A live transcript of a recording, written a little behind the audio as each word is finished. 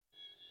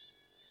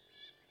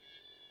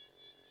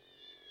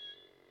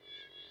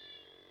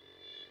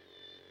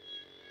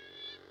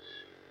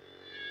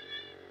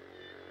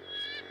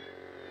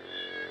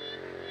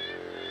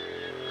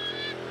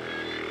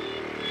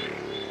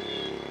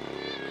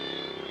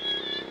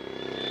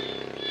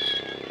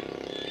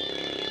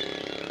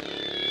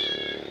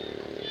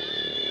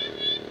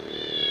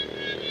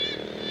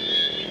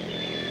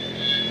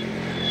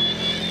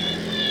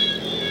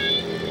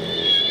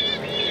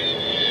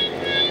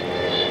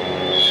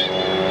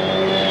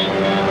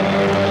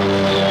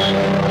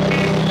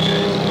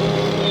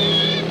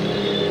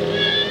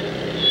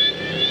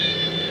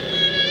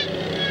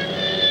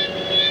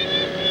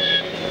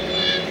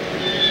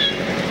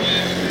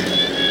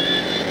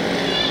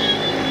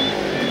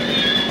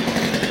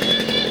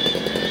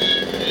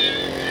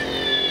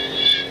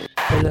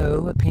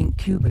a pink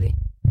cubuli.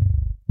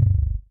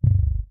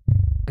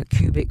 A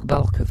cubic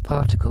bulk of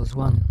particles,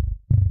 one.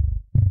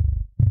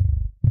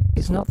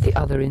 Is not the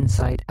other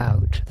inside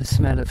out? The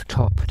smell of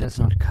top does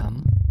not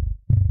come.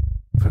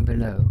 From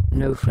below,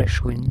 no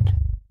fresh wind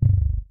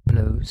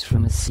blows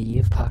from a sea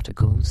of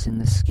particles in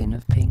the skin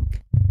of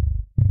pink.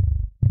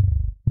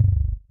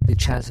 The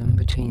chasm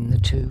between the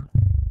two,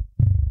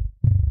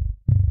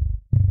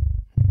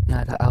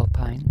 neither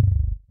alpine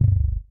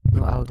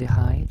nor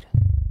aldehyde.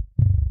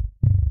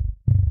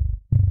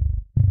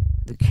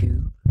 The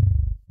cube,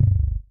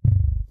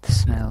 the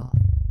smell,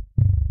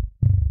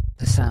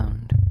 the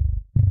sound.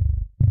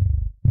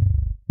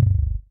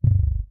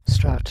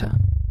 Strata,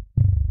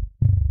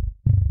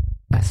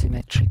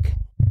 asymmetric,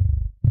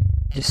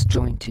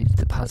 disjointed,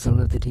 the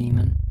puzzle of the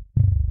demon.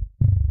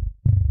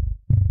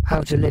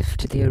 How to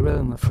lift the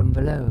aroma from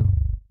below,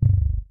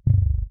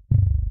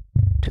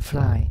 to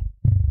fly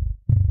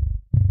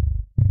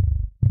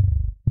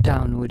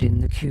downward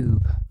in the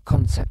cube,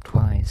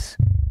 concept-wise.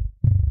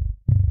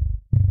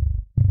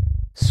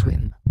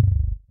 Swim,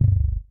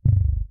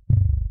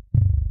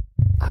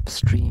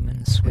 upstream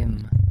and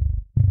swim,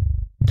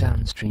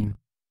 downstream.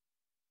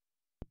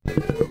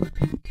 Below a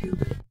pink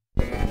cubuli,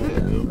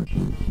 below a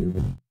pink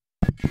cubuli,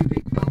 a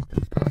cubic bulk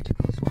of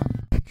particles,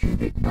 one. A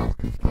cubic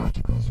bulk of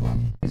particles,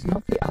 one. Is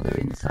not the other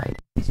inside?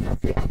 Is not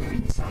the other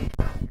inside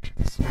out?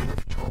 The smell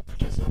of top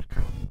does not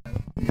come.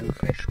 No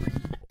fresh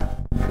wind,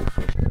 no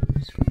fresh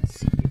blows from a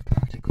sea of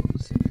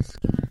particles in the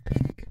skin of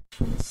pink.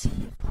 From a sea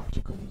of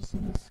particles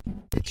in the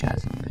skin. The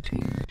chasm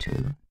between the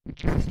two. The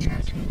chasm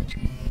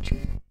between the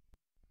two.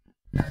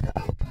 Neither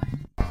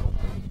alpine,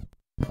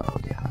 nor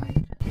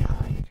aldehyde,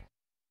 dehyde.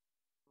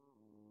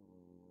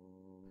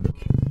 The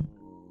cube,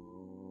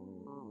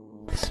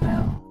 the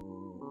smell,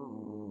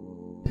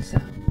 the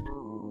sound,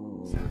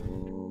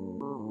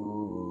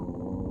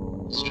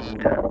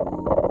 strata.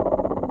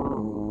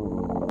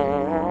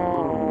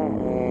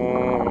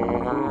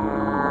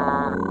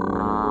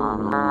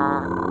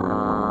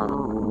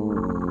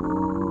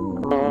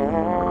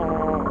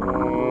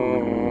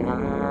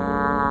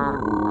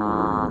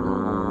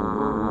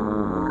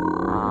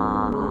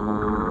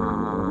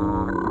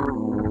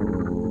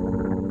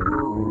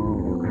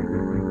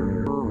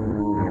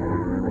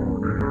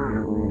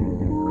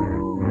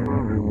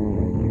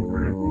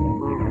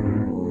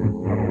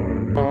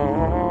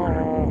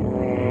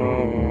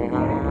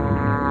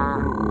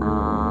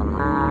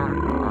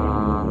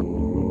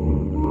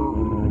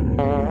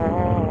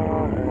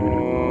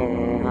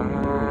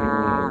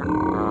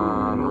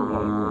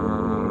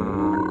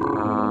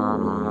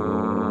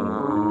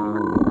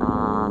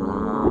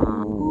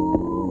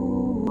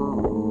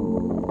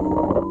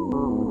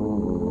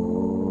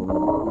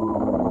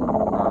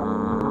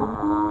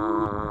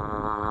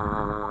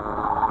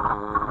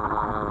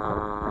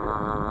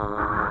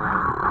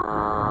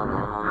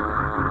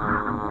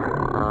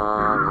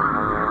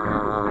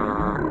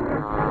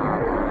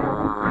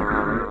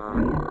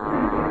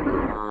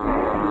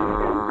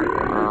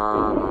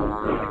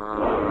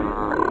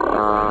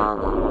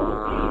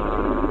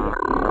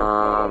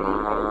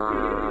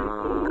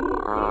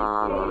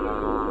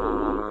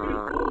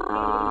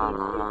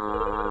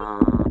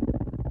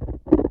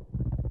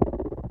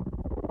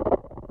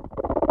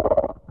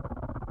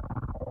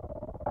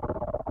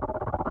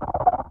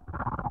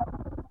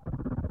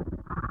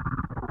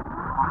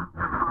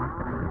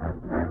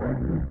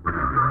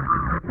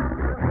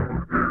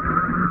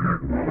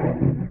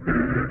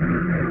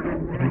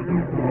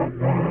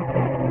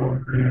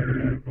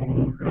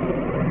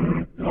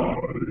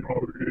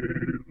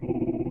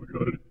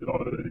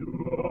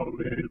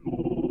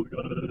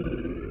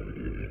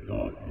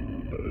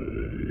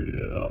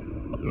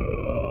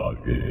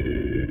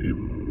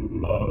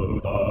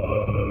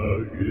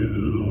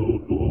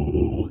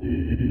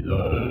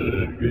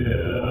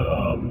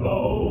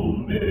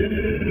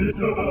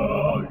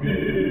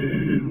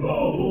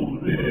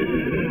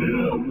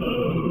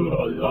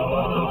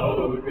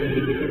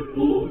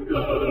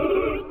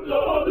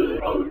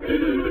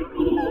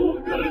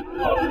 Okay.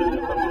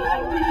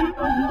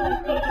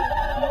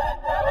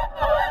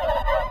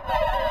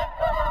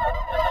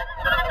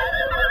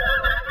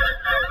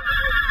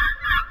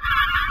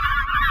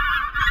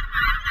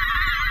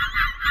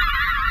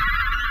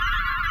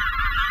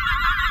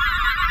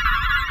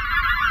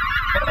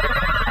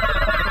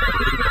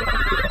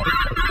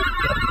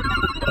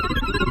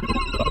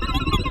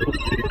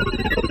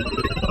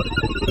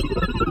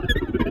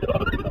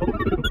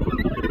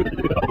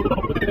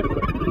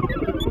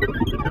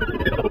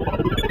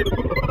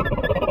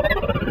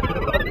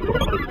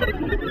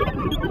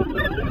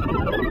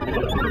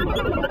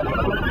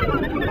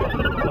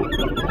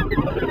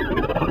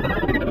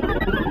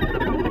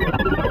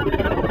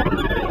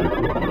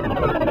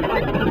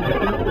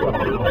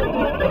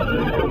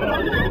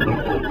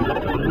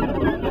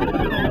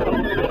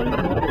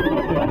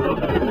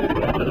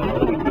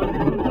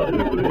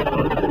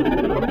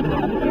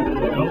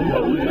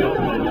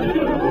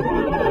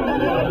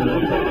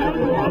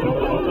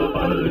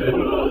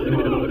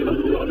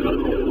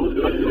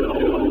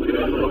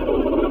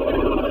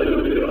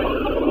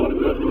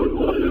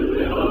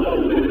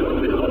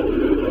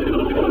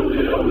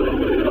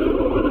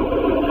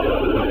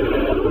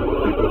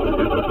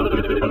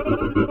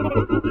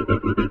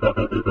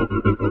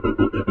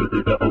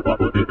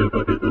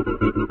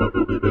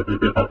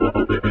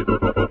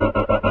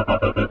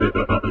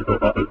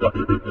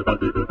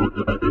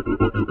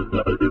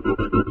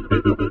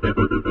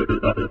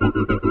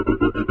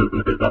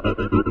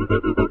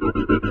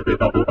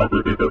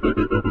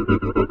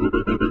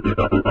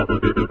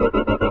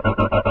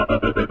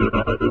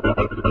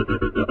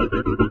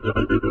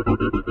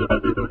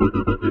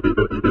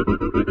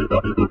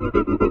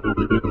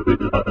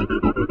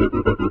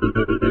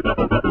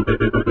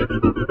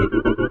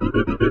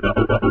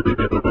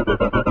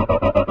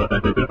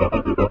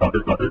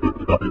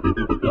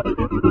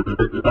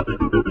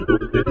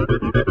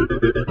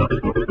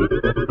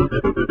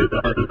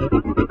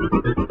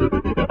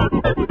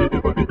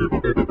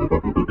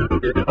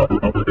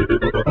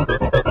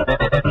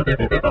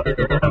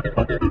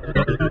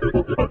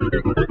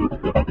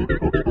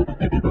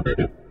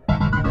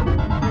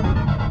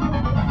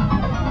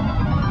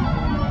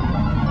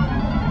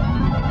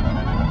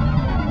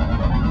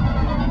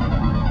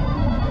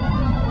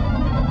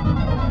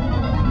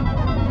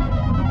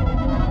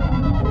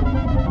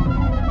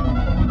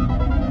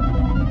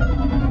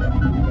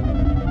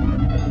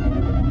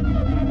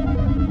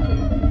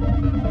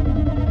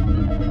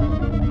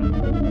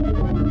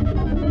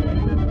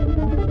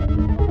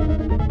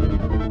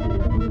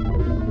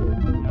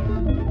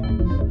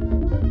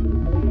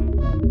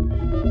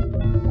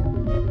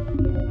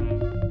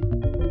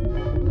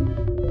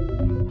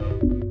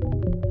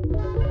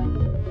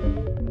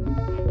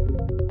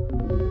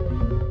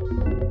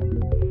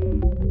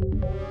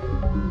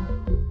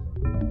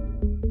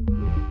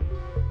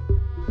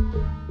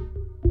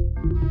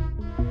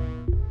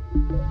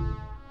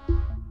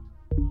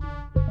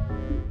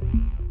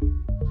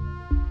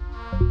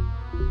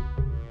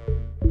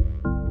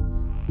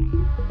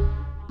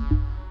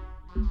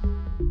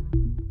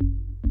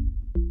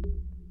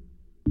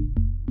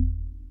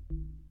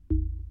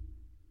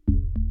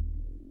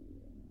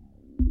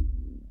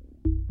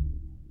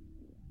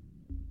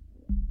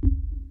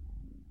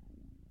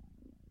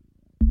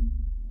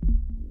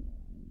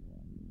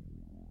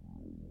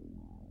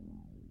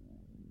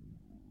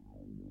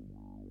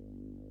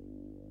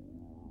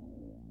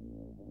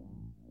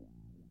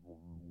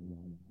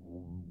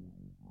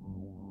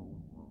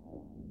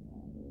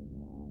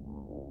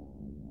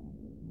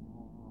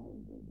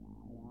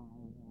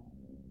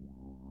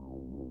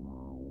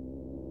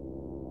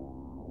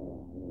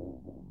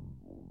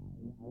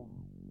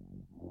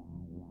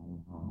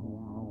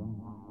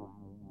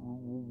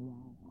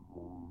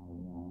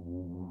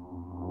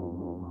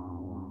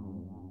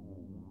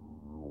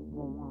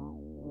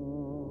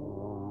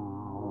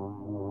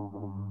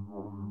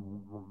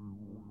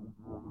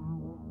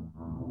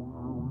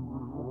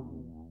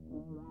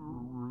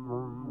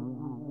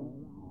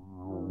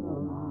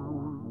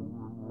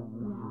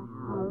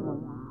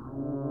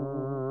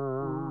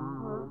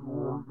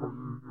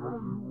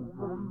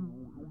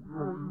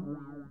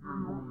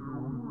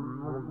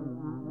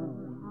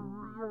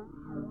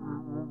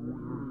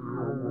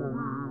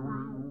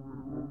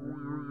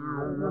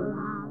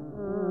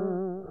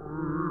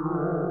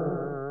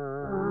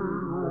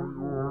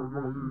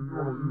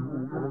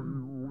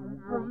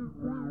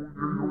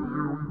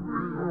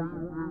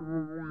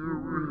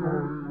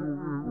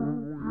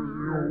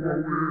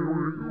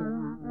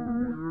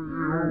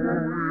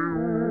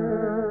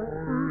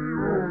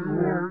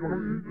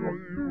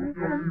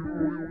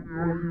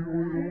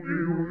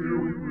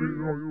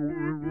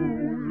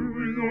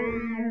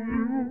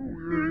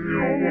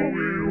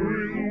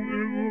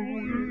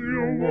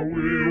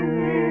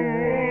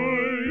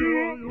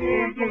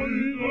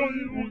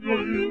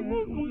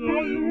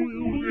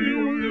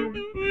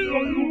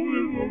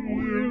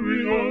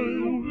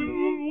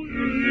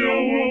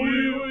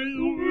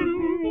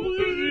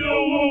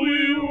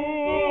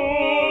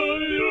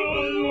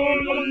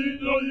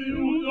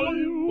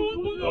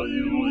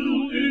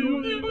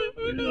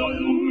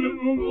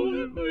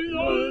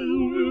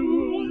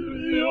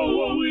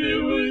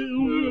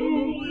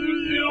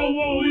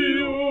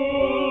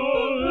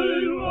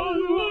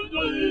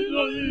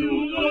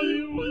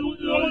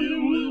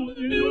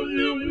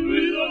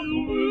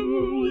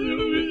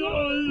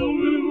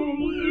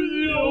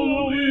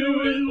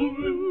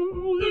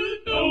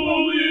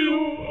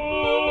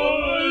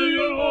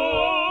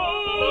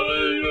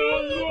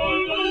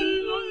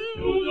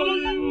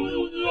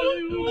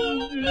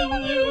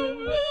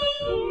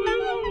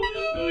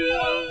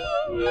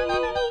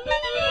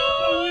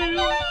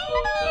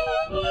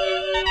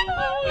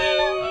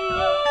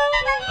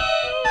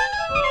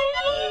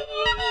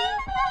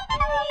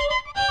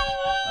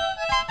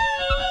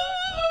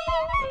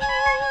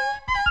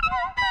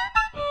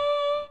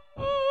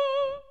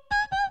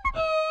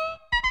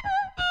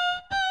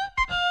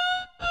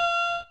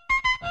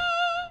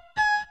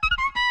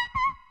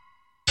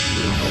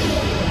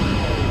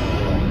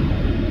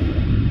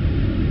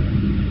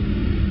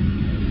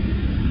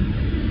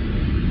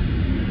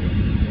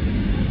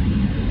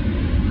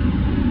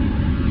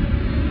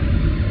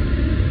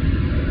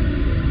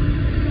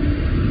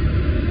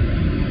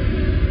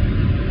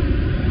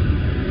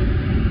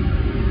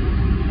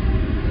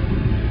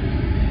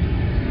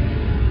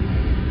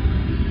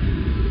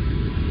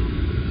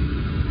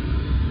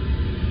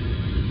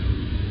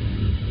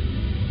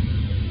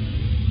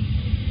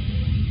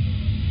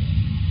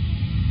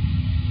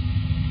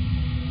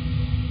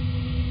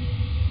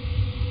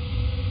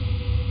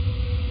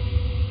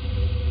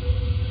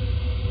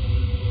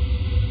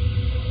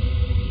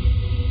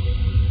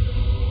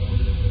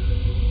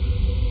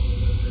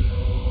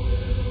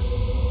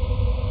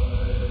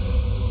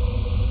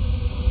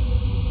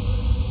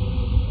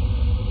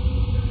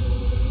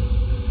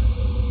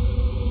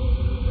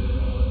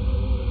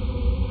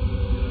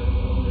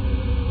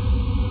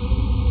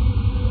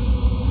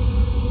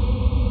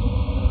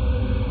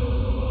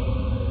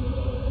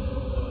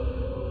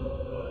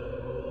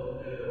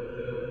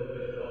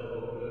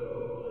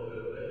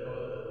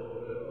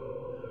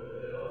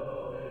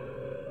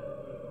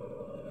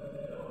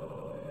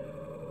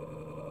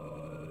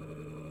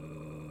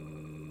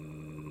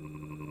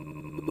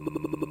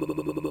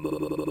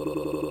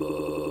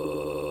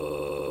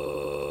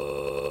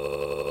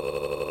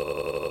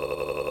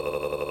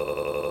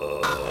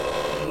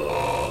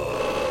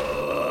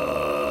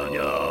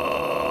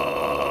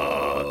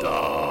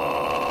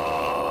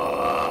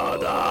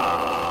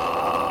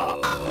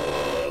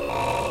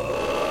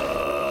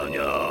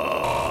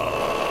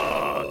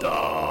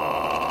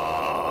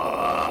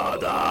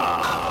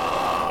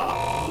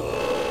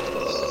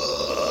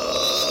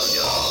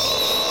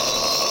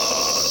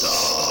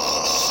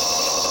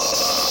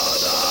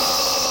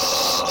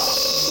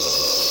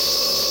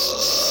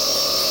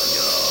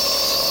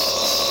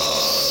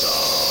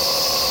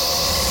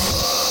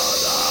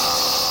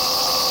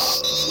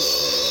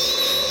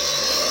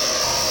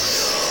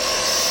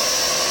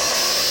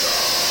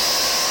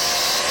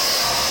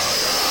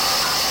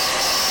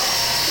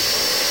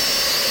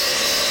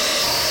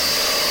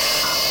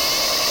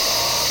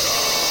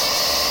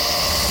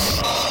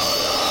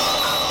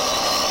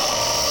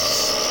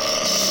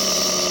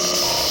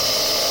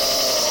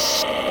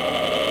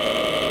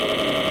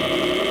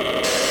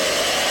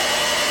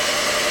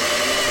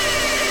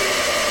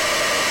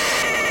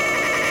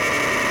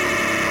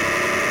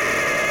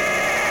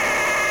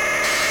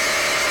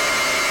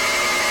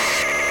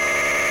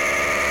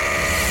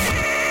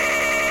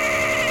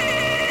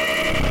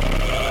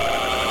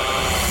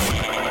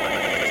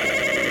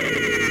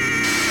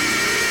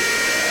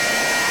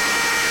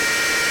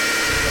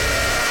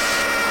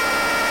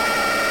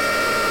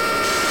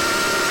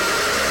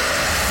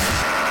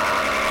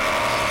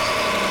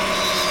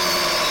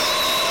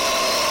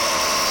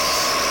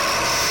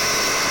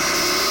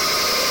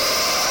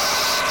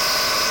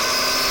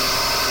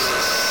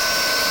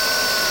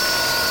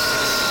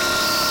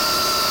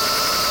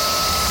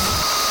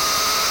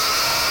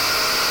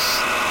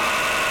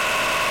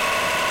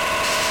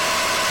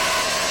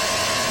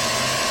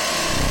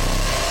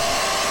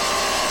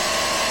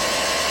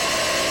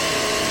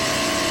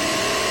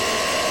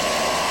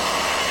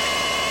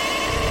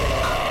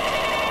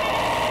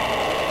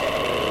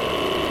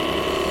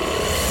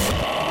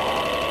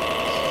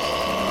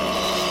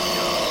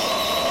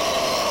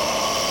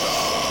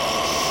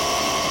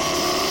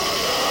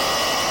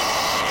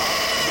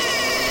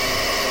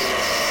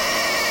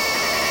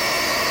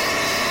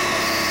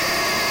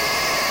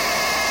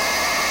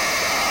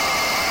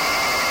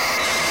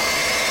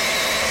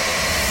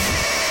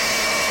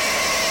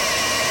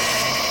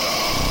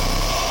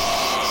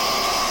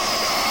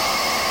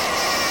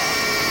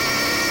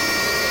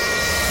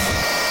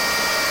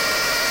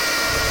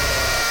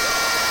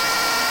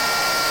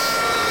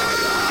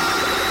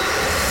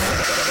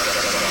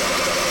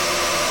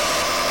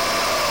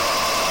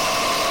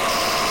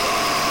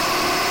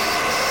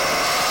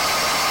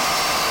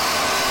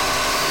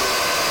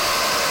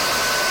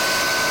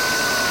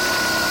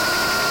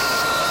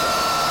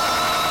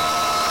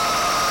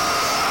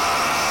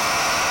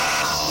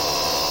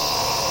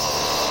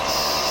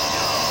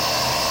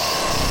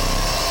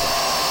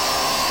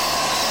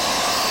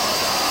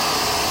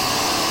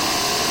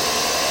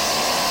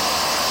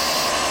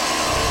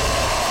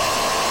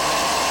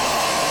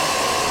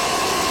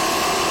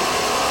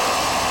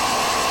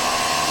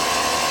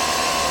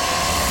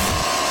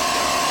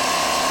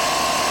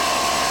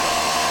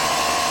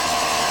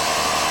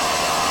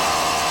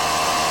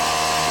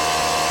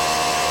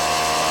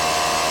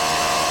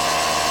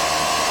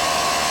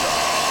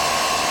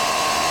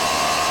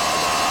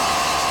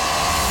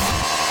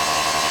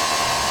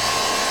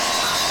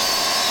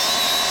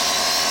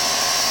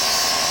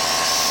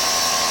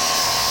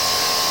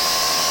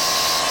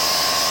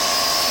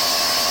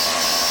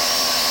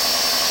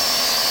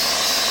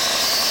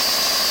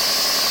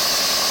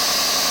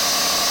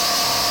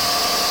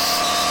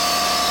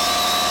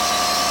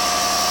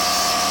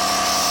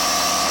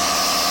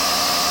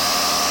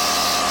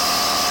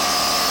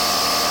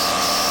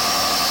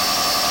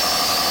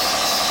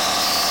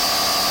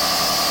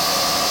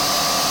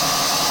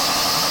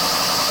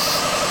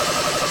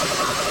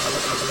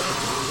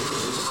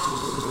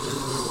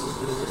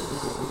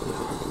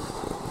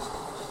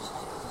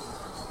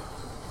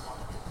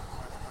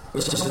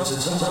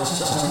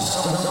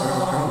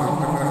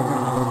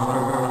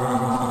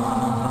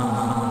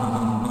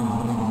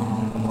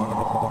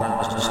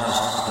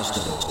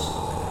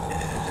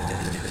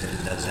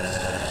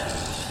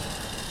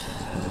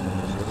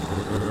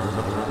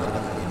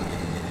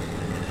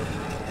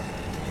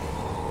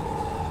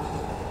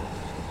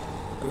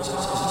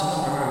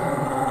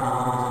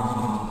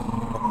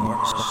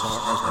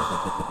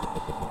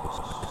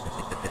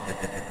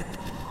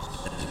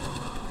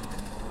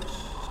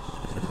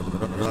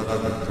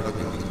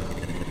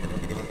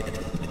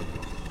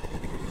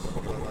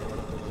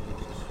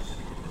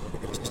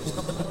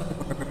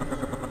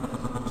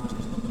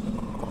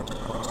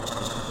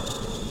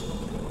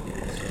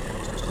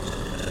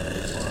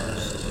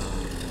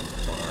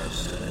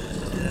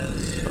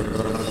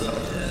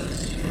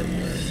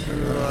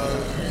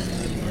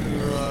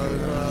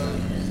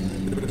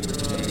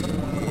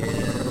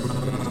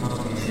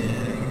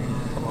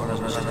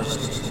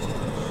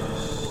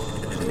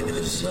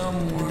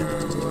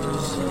 Somewhere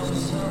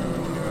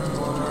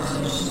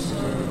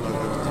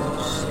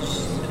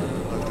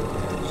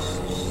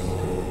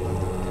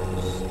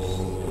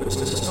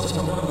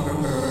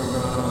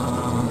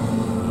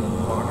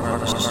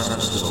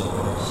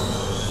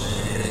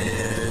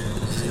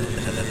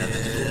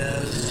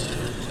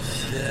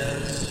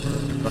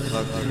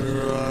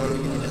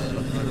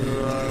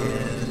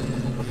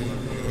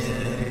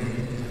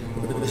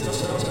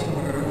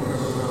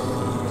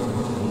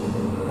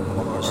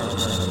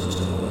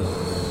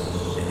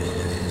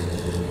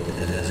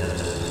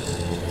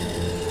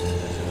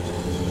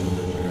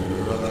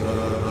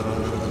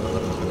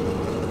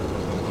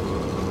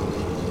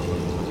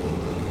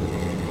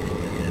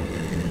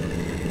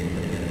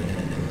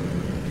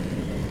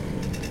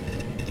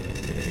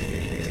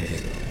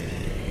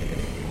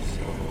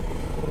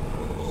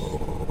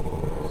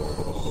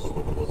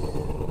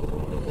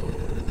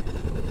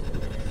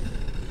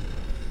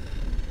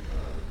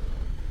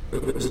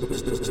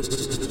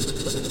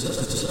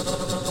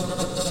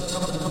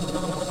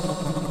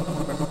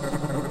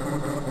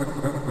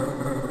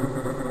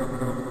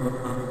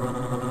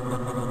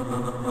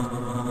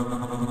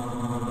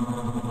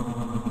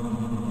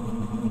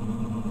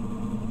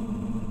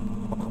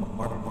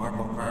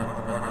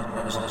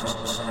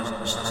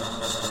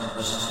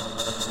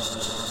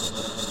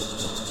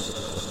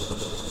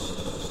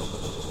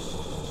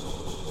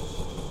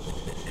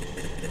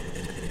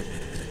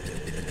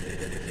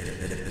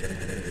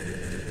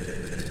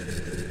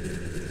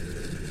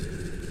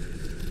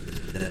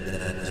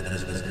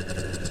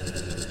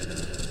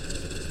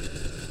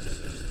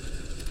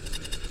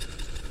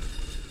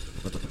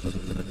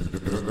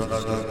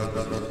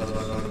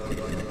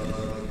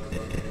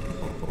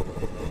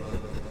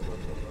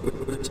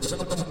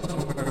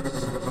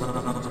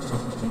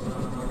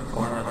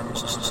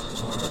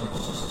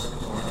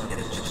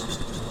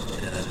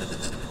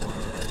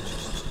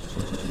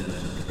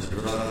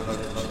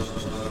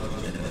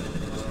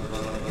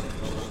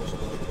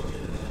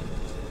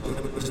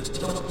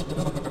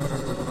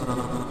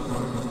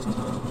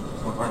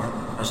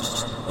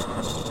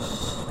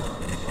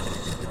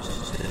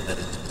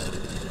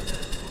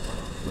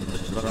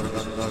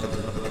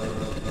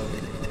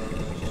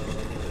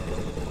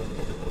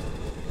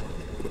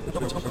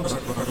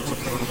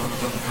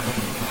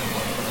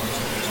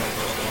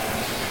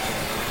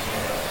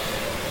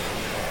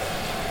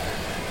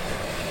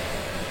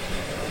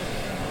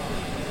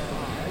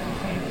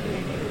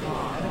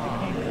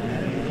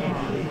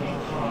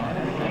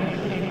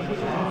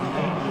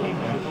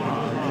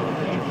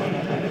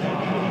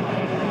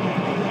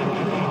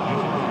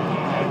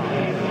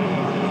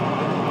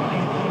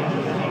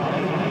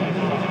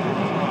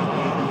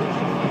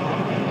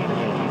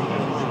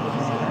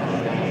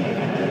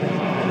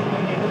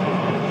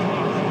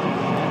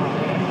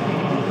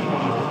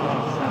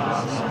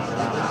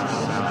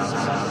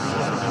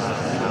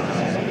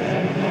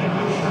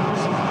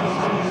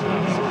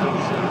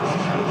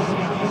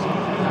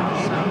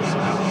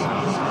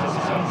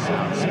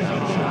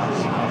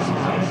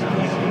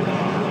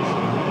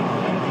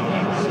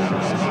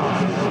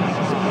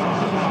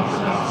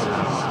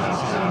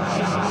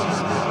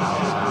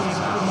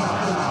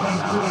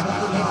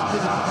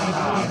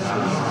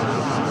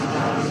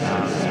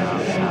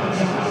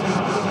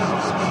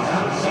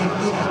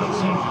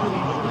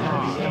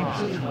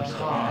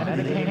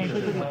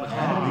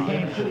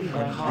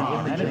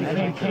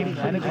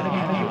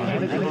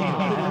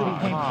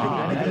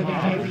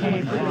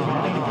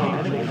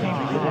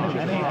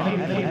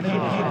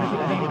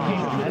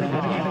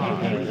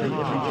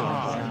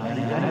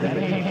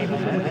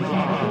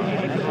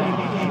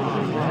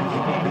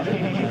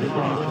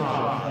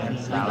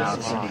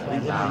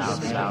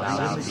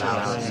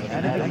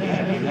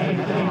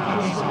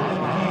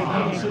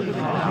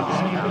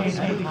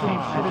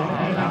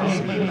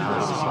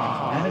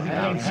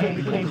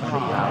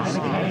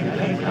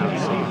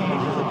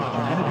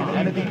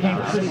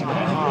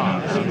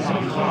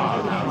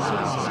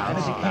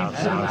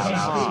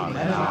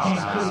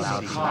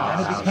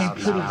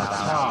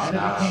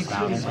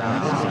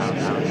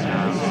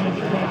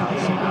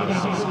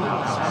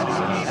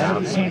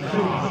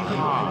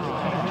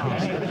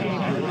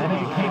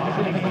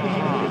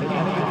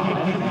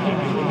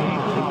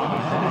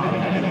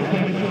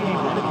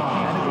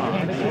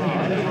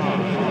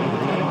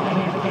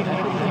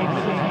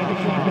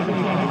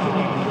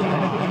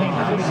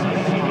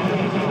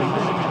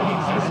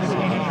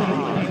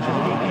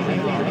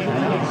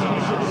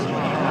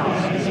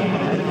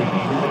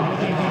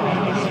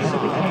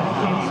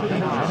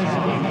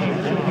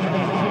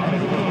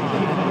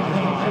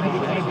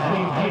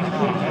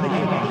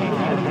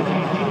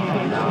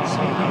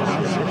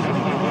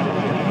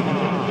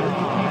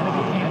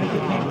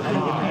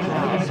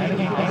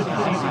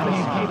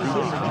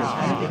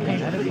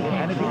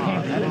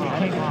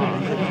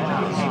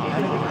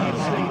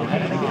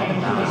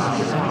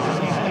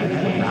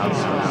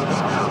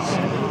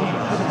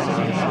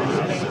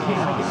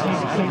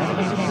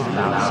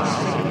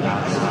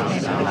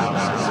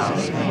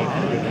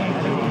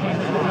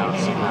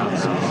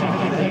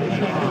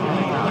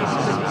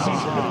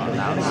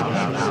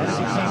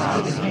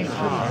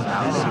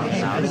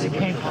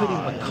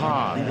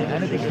macabre,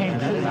 and it became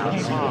pretty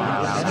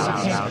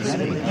macabre,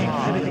 and it became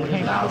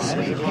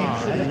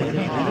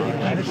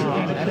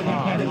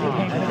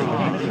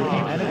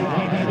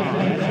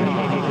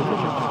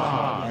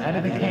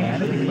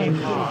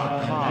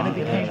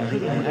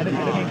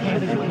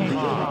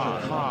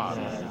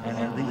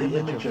and the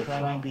image of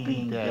Frank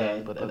being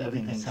dead, but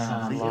everything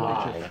sounds the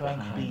image of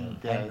Frank being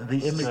dead,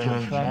 the image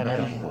of Frank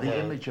the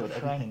image of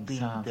Frank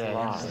being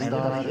dead,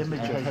 the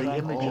image of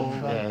Frank being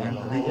dead,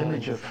 the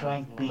image of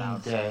Frank being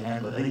dead,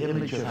 and the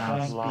image of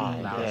Frank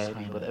being dead,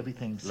 but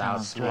everything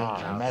sounds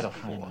strange, a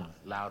metaphor.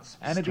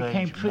 And it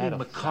became pretty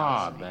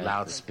macabre.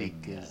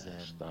 Loudspeakers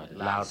and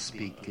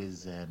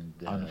loudspeakers, and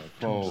the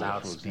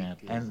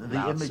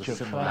image of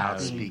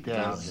Frank being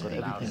dead, but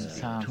everything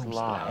sounds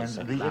live.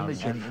 And the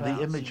image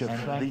of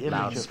Frank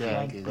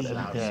being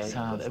dead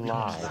sounds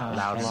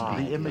live.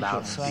 The image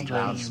of Frank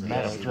being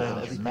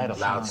dead,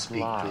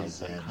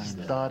 loudspeakers and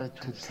started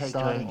to take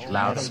strange.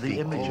 The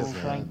image of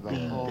Frank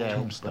being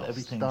dead, but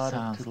everything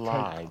sounds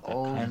live.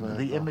 And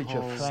the image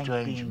of Frank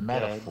being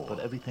dead, but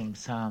everything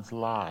sounds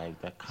live.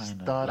 That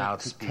kind of started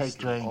to take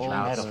strange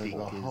metaphors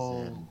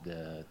and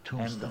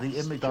tombstones. And the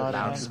image of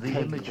Frank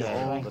being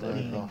dead, but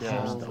everything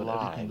sounds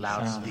live.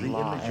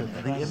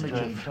 The image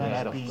of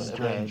Frank being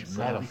strange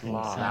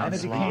metaphors. And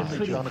it became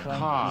pretty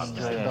macabre.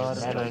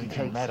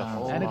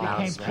 And it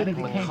became pretty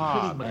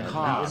macabre.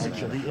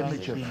 The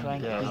image of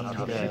Frank being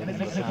dead, and it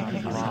became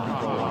pretty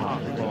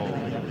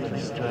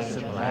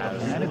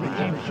macabre. And it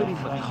became pretty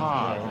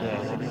macabre.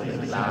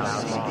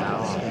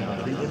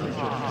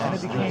 And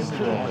it became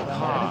pretty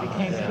macabre.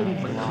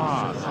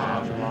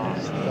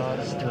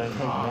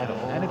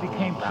 And it became pretty macabre. And it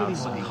became pretty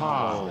macabre.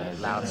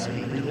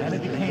 And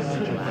it became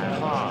pretty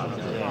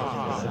macabre.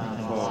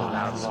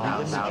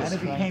 And it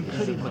became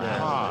pretty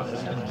macabre.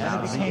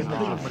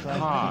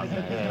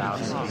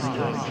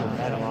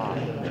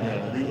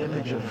 The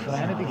image of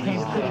Frank, and it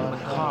became pretty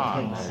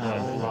macabre.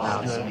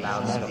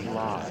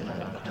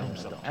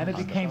 And it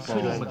became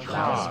pretty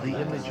macabre. The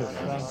image of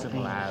Frank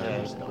being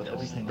dead, but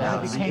everything.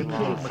 And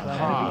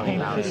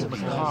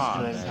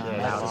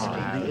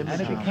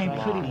it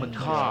became pretty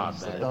macabre.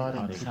 And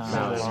it became pretty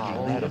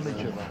macabre. The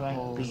image of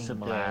Frank being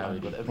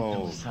dead, but everything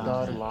started to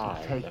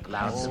take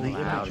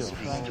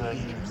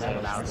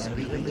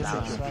the image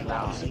of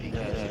Frank being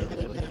dead.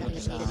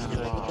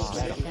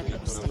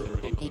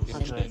 The image of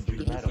Frank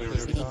being dead.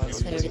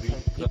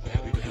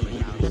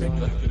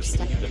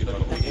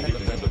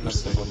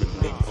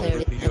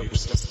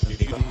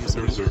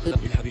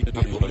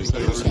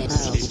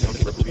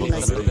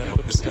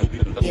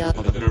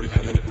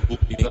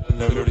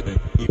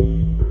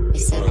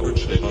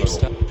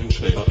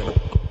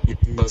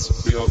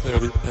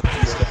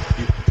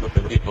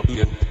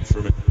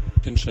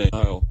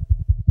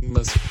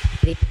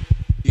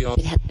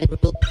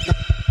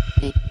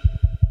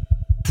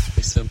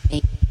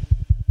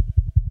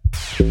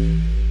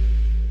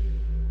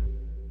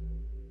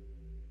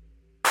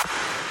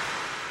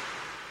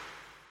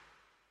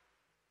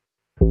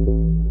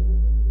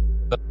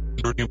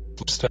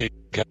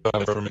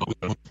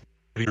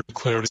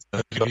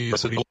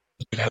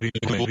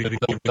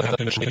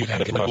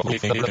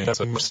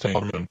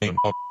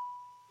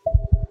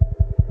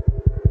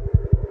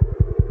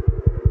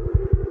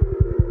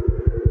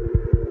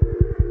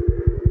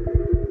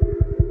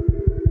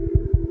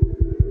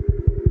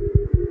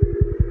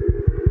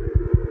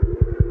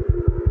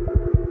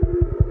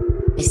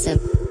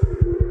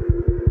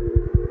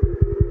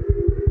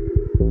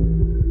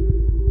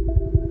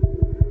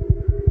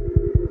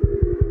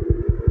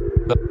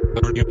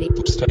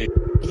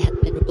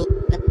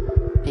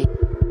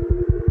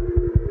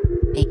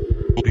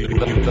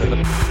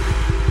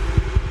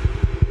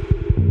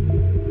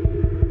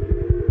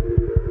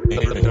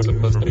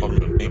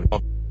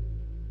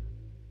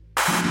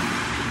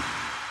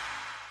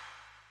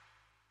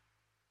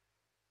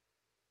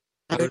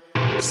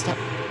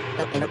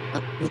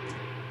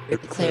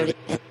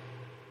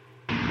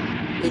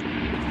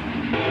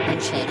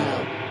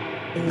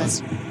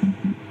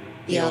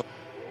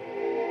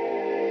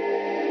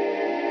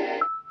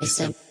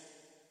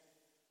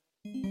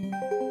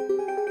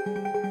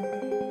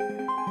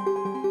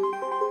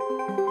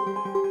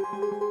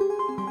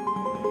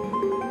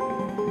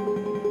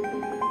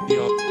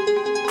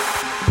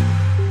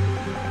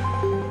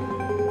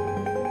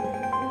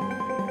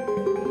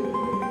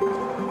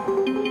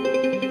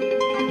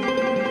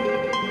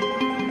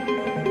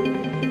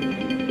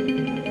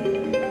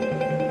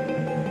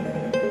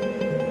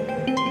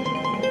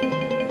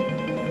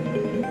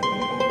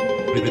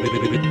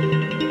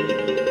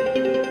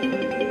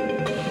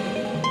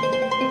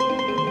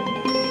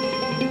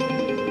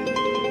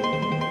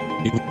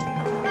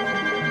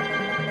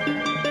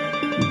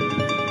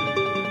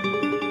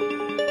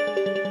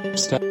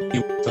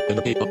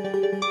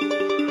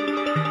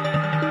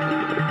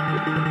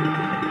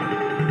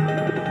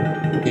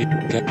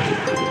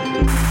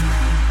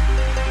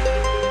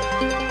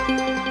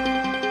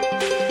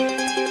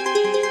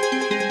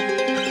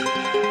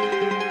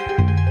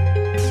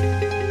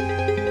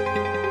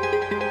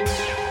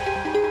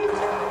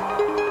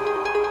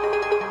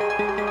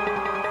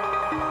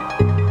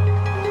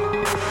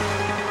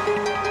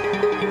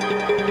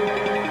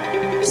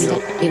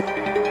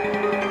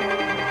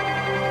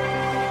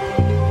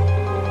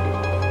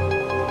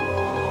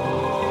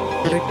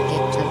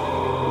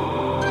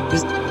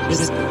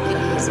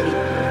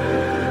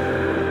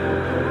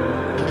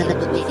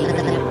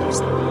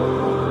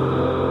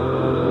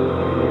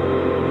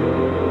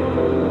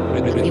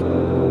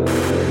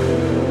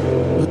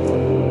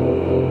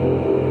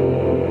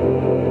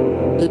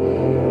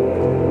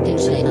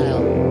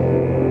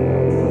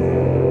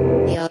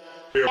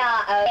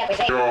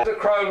 The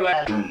chrome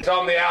lens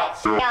on the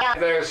outside.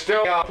 There's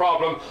still a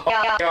problem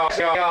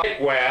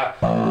where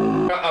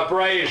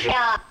abrasion,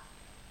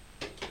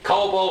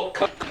 cobalt,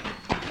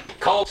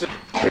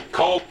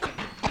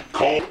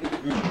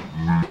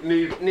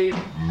 need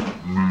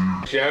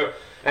show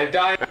and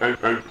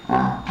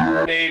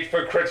need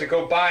for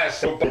critical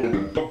bias.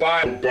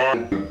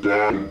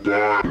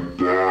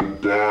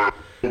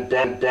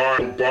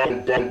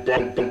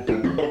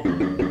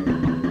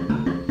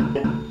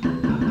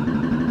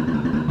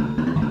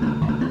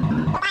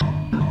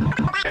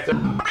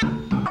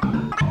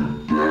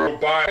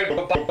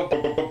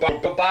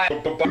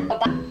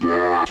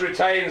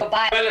 Retains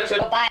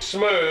relative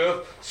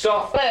smooth,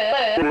 soft,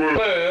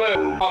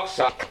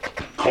 oxide,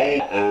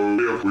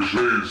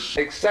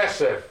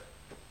 excessive.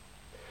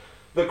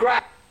 The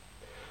graph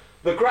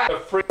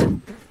of free.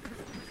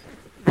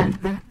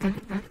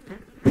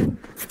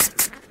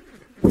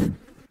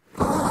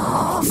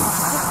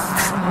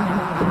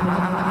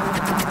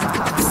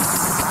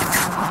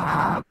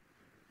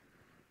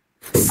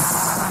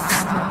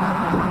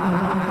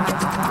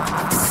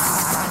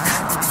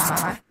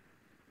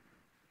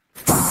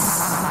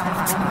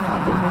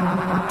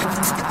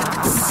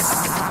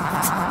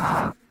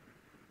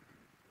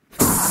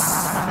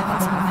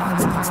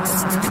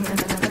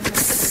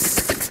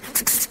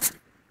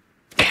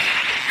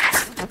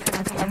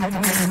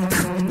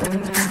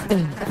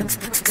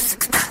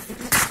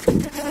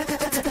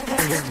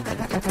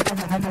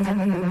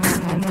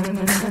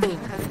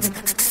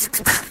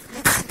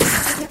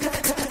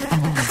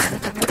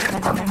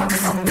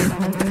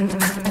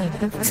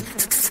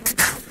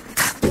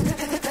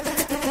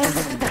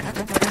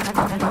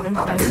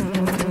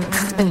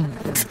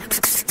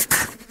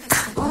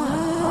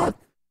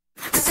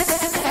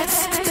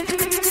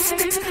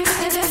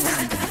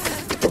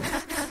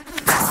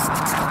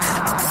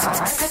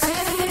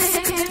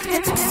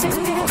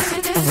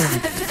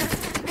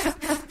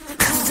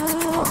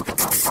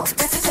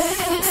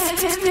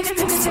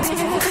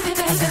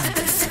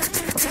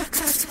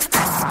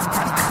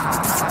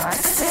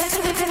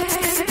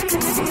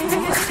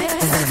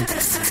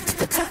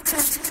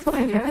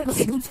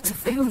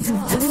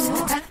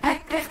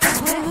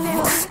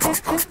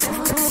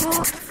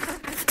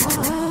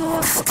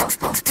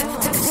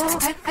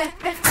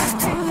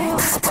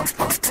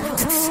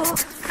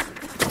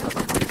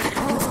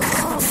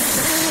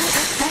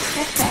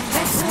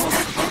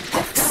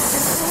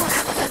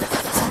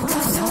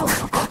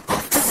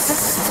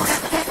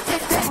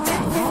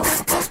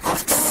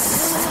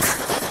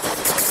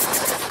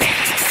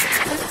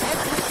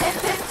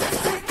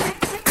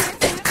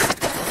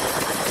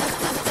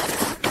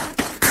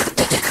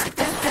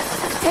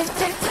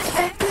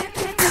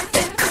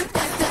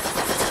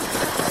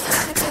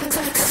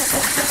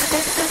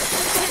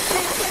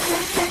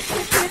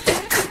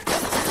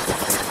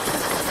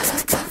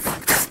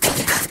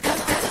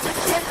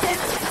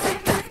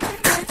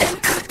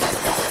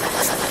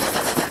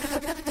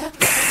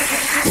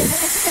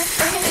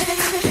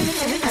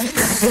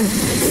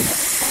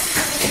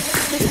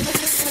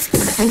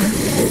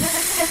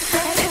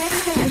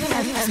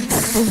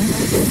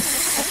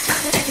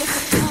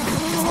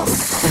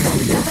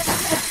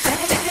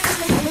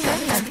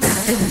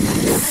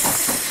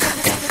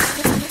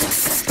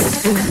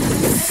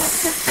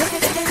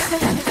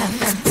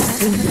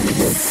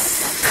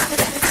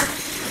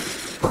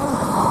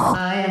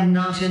 I am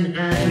not an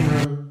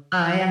animal.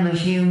 I am a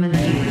human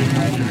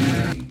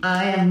being.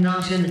 I am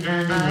not an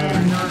animal. I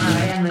am not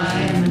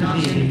a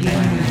human. I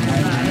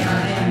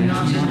am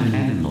not an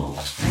animal.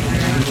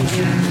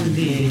 Human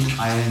being.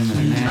 I am not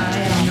an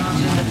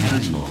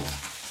animal.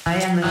 I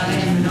am not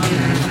an animal.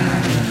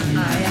 I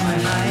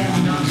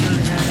am not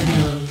an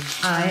animal.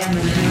 I am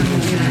a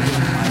human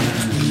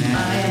being. I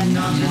am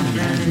not an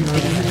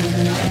animal.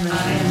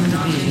 I am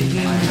not a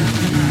human.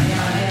 I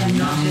am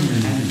not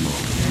an animal.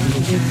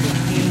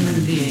 Human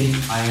being.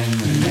 I am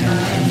not an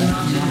animal.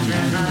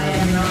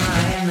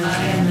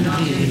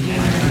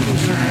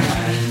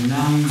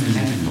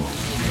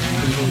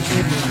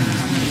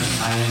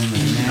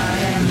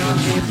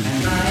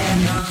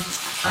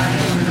 I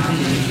am not a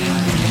human.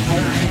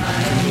 I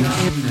am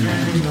not an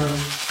animal.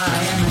 I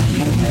am not a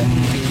human. I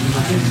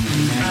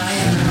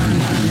am not a human. I am not an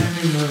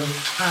animal. I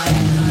am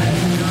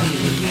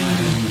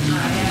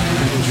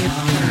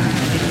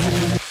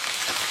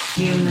a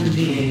human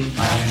being. I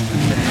am not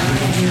an animal.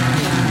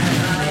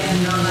 I am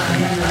not a human. I am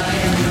a human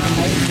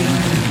being.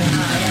 I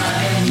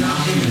am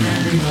not an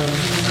animal.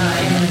 I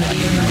am a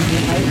human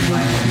being.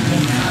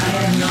 I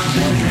am not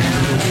an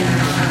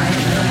animal. I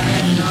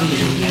am not a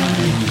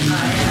human. I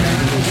am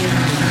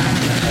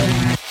a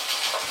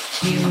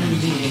human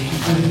being.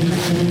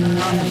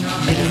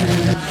 I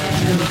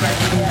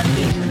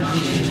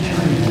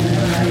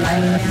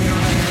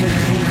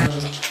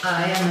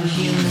am a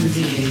human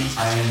being.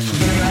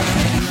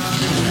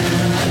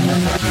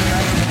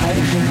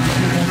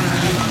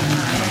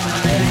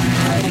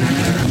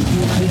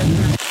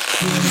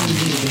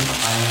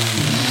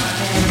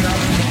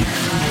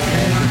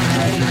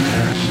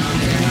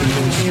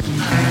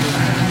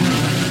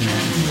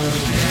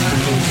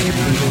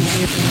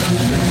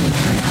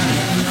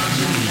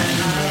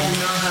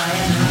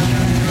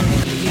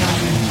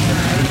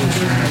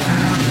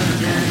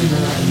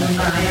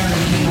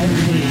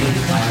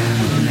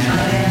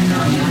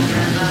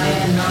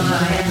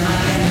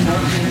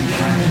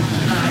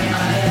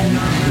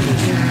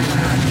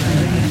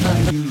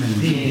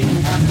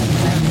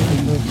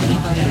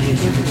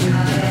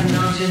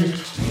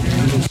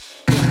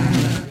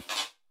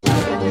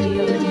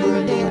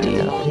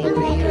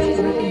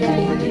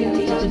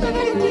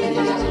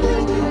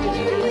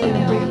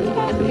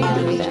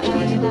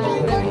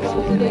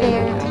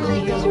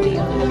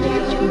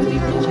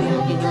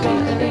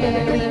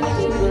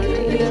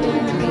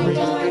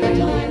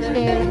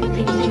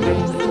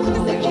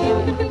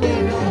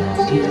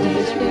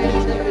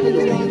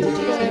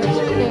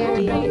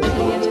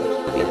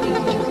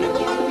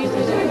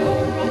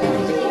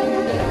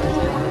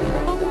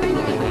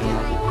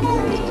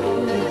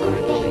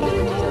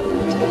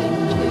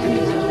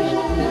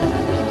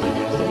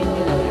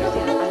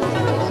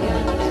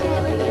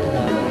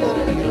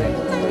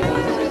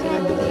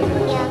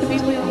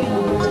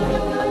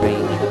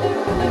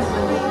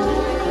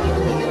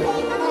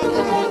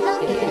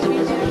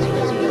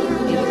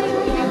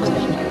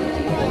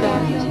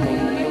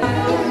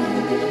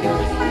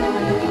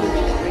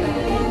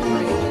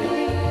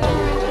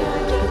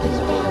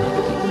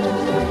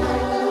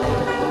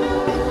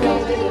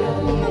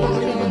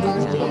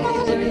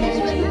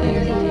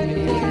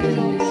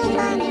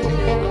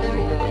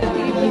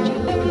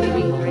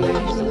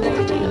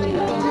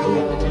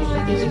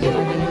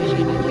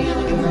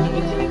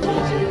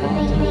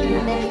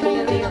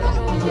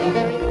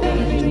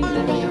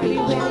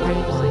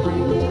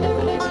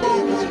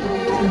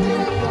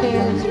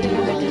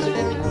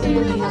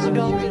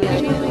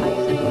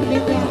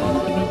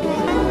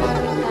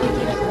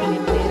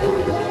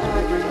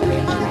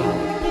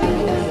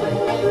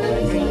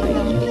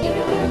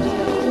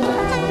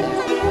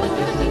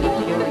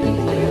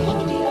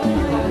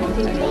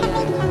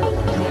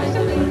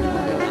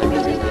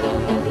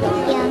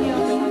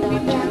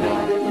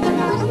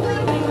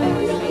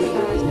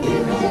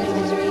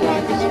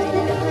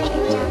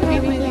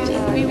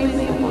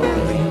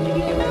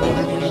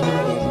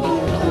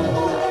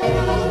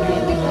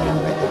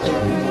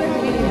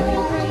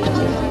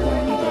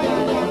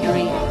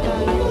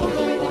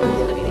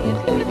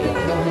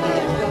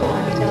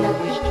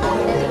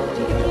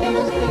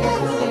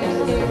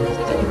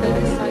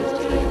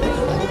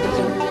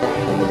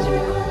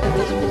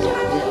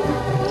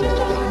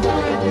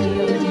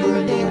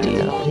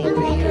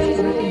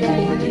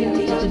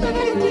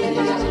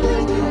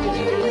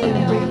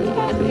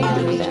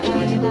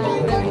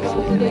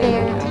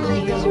 There.